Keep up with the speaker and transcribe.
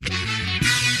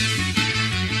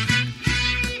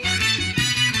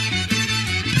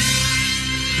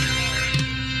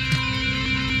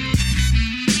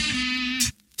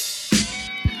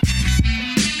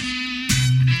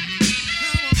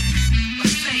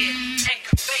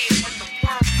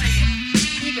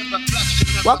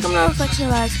Welcome to Reflection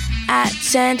Lives at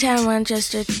Sandtown,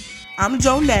 Manchester. I'm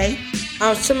Jonay.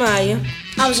 I'm Samaya.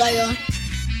 I'm Zion.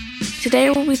 Today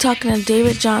we'll be talking to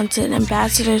David Johnson,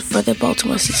 ambassador for the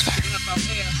Baltimore Ceasefire.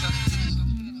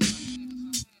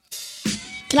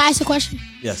 Can I ask a question?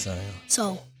 Yes, I am.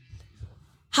 So,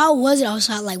 how was it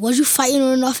outside? Like, was you fighting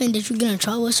or nothing? Did you get in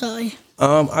trouble or something?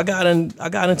 I got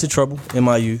into trouble in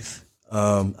my youth.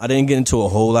 I didn't get into a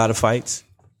whole lot of fights,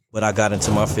 but I got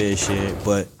into my fair share.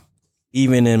 But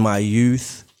even in my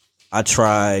youth, I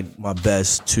tried my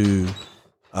best to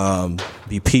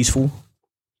be peaceful.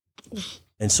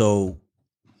 And so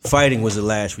fighting was the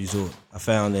last resort. I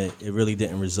found that it really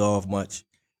didn't resolve much.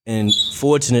 And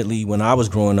fortunately, when I was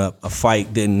growing up, a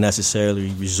fight didn't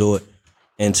necessarily resort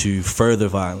into further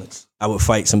violence. I would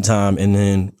fight sometime and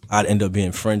then I'd end up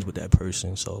being friends with that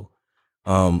person. So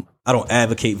I don't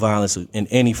advocate violence in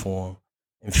any form.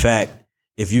 In fact,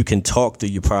 if you can talk through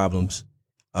your problems,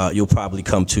 you'll probably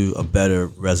come to a better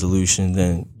resolution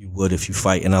than you would if you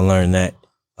fight. And I learned that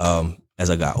as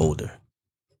I got older.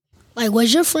 Like,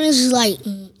 was your friends like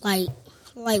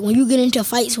when you get into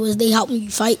fights, was they helping you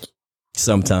fight?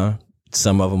 Sometimes.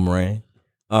 Some of them ran.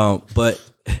 But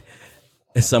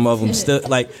some of them still,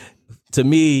 like, to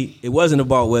me, it wasn't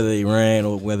about whether they ran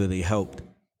or whether they helped.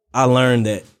 I learned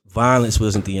that violence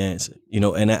wasn't the answer,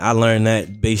 and I learned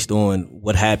that based on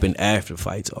what happened after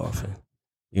fights often.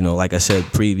 Like I said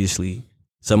previously,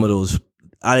 some of those,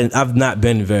 I've not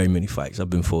been in very many fights. I've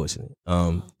been fortunate.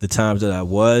 The times that I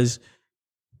was,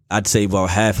 I'd say about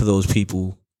half of those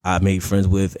people I made friends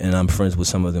with, and I'm friends with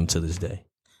some of them to this day.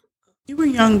 You were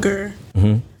younger.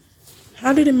 Mm-hmm.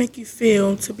 How did it make you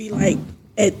feel to be like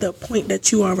at the point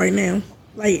that you are right now?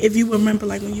 Like, if you remember,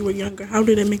 like, when you were younger, how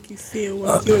did it make you feel?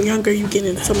 When you were younger, you get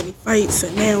in so many fights,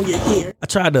 and now you're here. I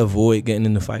tried to avoid getting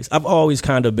into fights. I've always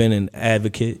kind of been an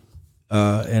advocate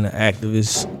and an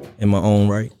activist in my own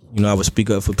right. I would speak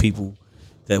up for people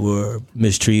that were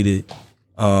mistreated.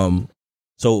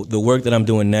 So the work that I'm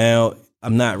doing now,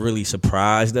 I'm not really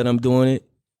surprised that I'm doing it.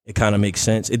 It kind of makes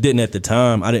sense. It didn't at the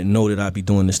time. I didn't know that I'd be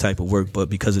doing this type of work, but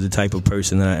because of the type of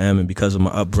person that I am and because of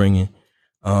my upbringing,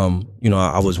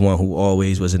 I was one who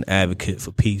always was an advocate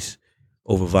for peace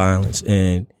over violence.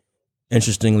 And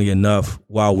interestingly enough,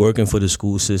 while working for the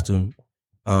school system,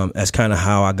 that's kind of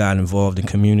how I got involved in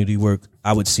community work.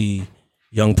 I would see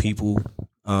young people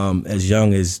as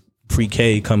young as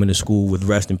pre-K coming to school with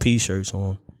Rest in Peace shirts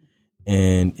on.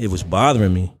 And it was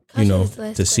bothering me,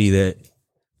 to see that,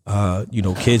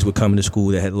 kids were coming to school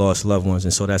that had lost loved ones.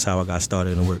 And so that's how I got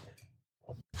started in work.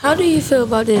 How do you feel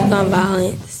about this gun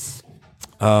violence?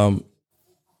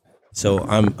 So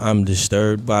I'm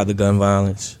disturbed by the gun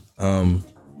violence.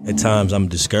 At times I'm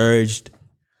discouraged.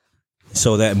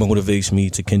 So that motivates me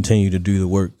to continue to do the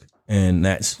work. And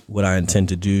that's what I intend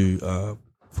to do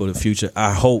for the future.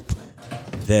 I hope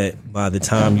that by the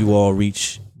time you all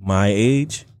reach my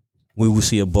age, we will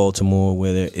see a Baltimore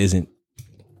where there isn't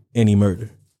any murder.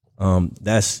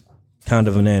 That's kind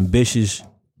of an ambitious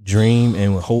dream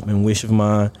and hope and wish of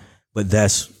mine, but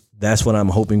that's what I'm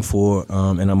hoping for,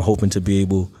 and I'm hoping to be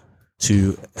able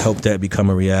to help that become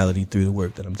a reality through the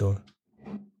work that I'm doing.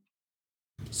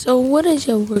 So what is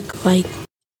your work like?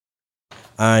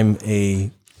 I'm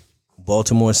a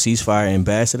Baltimore Ceasefire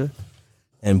ambassador,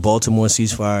 and Baltimore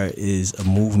Ceasefire is a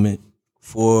movement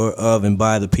for, of, and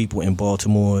by the people in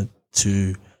Baltimore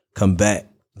to combat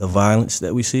the violence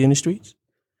that we see in the streets.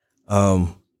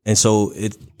 And so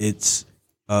it's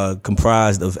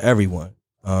comprised of everyone.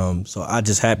 So I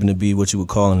just happen to be what you would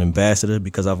call an ambassador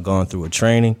because I've gone through a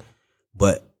training,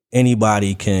 but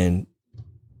anybody can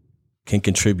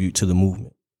contribute to the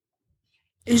movement.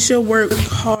 Is your work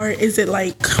hard? Is it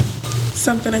like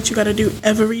something that you got to do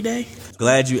every day?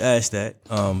 Glad you asked that.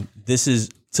 This is,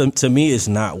 to me, it's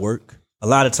not work. A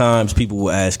lot of times people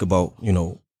will ask about,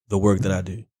 the work that I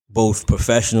do, both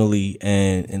professionally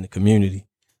and in the community.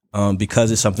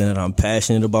 Because it's something that I'm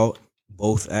passionate about,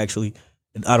 both actually,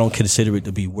 I don't consider it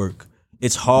to be work.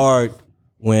 It's hard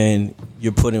when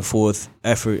you're putting forth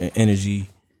effort and energy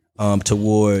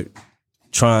toward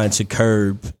trying to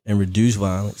curb and reduce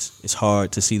violence. It's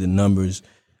hard to see the numbers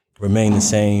remain the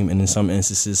same, and in some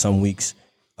instances, some weeks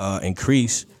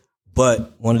increase.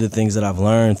 But one of the things that I've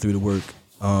learned through the work,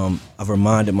 I've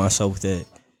reminded myself that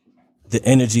the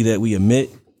energy that we emit,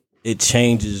 it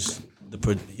changes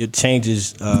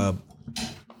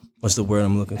what's the word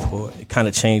I'm looking for? It kind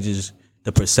of changes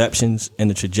the perceptions and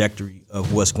the trajectory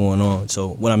of what's going on. So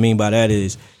what I mean by that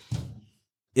is,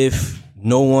 if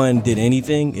no one did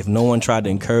anything, if no one tried to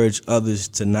encourage others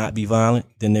to not be violent,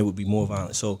 then there would be more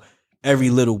violence. So every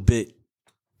little bit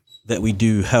that we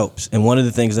do helps. And one of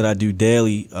the things that I do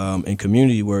daily in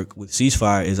community work with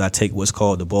Ceasefire is I take what's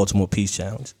called the Baltimore Peace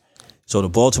Challenge. So the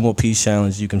Baltimore Peace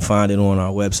Challenge, you can find it on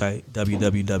our website,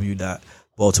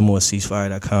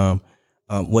 www.baltimoreceasefire.com.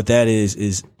 What that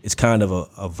is it's kind of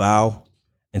a vow.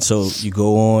 And so you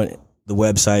go on the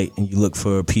website and you look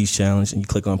for a peace challenge and you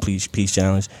click on peace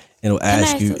challenge and it'll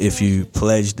ask you if you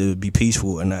pledge to be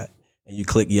peaceful or not. And you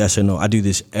click yes or no. I do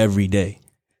this every day.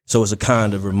 So it's a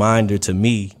kind of reminder to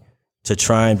me to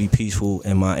try and be peaceful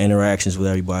in my interactions with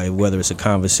everybody, whether it's a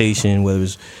conversation, whether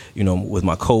it's, with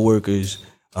my coworkers,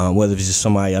 whether it's just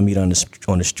somebody I meet on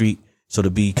the street. So to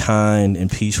be kind and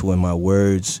peaceful in my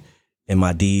words, in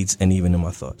my deeds, and even in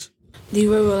my thoughts. Do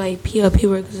you work with like PRP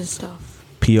workers and stuff?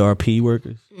 PRP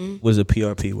workers? Mm-hmm. What is a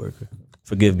PRP worker?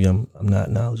 Forgive me, I'm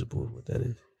not knowledgeable of what that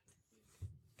is.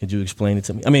 Could you explain it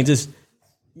to me? I mean, just,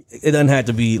 it doesn't have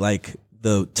to be like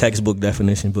the textbook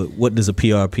definition, but what does a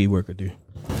PRP worker do?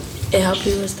 It helps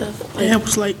you with stuff? It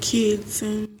helps like kids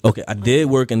and... Okay, I did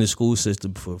work in the school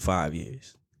system for 5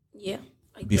 years. Yeah.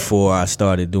 Like before I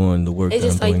started doing the work it's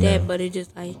that I'm doing like that, now. but it's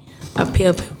just like a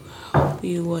PRP will help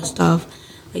you with stuff.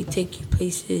 Like take you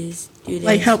places, do that.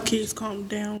 Like help kids calm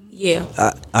down. Yeah.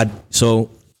 So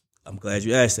I'm glad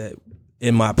you asked that.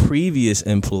 In my previous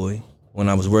employ, when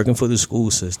I was working for the school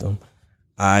system,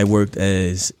 I worked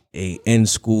as a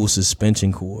in-school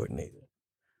suspension coordinator.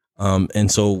 And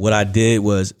so what I did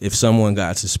was if someone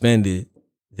got suspended,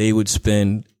 they would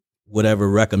spend whatever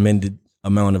recommended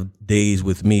amount of days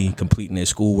with me completing their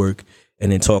schoolwork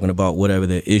and then talking about whatever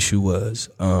their issue was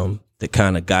that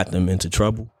kind of got them into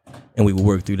trouble. And we would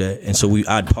work through that. And so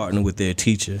I'd partner with their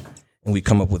teacher and we'd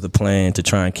come up with a plan to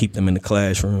try and keep them in the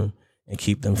classroom and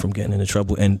keep them from getting into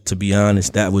trouble. And to be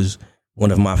honest, that was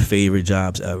one of my favorite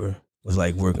jobs ever, was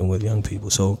like working with young people.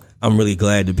 So I'm really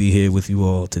glad to be here with you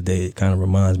all today. It kind of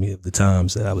reminds me of the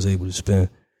times that I was able to spend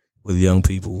with young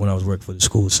people when I was working for the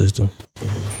school system.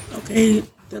 Okay,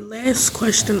 the last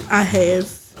question I have,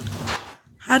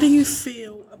 how do you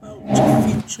feel about your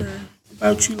future?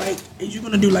 About you, like, is you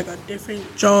gonna do like a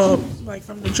different job, like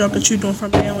from the job that you're doing from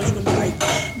now? Is you gonna be like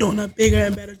doing a bigger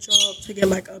and better job to get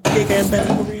like a bigger and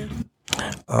better career?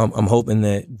 I'm hoping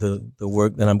that the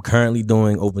work that I'm currently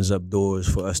doing opens up doors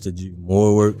for us to do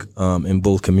more work in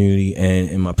both community and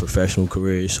in my professional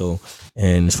career. So,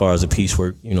 and as far as the peace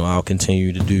work, I'll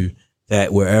continue to do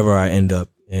that wherever I end up,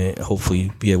 and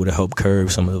hopefully be able to help curb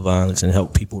some of the violence and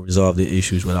help people resolve their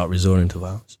issues without resorting to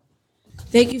violence.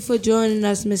 Thank you for joining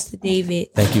us, Mr. David.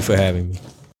 Thank you for having me.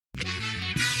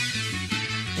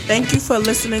 Thank you for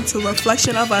listening to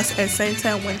Reflection of Us at St.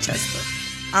 Anne Winchester.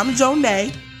 I'm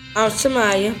Jonay. I'm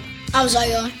Samaya. I'm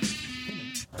Zion.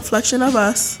 Reflection of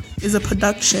Us is a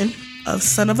production of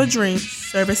Son of a Dream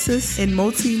Services and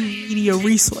Multimedia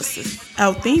Resources.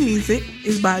 Our theme music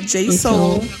is by J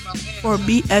Soul for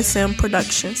BSM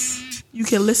Productions. You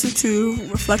can listen to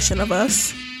Reflection of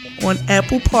Us on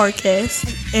Apple Podcasts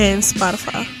and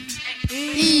Spotify.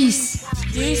 Peace.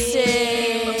 Deuces.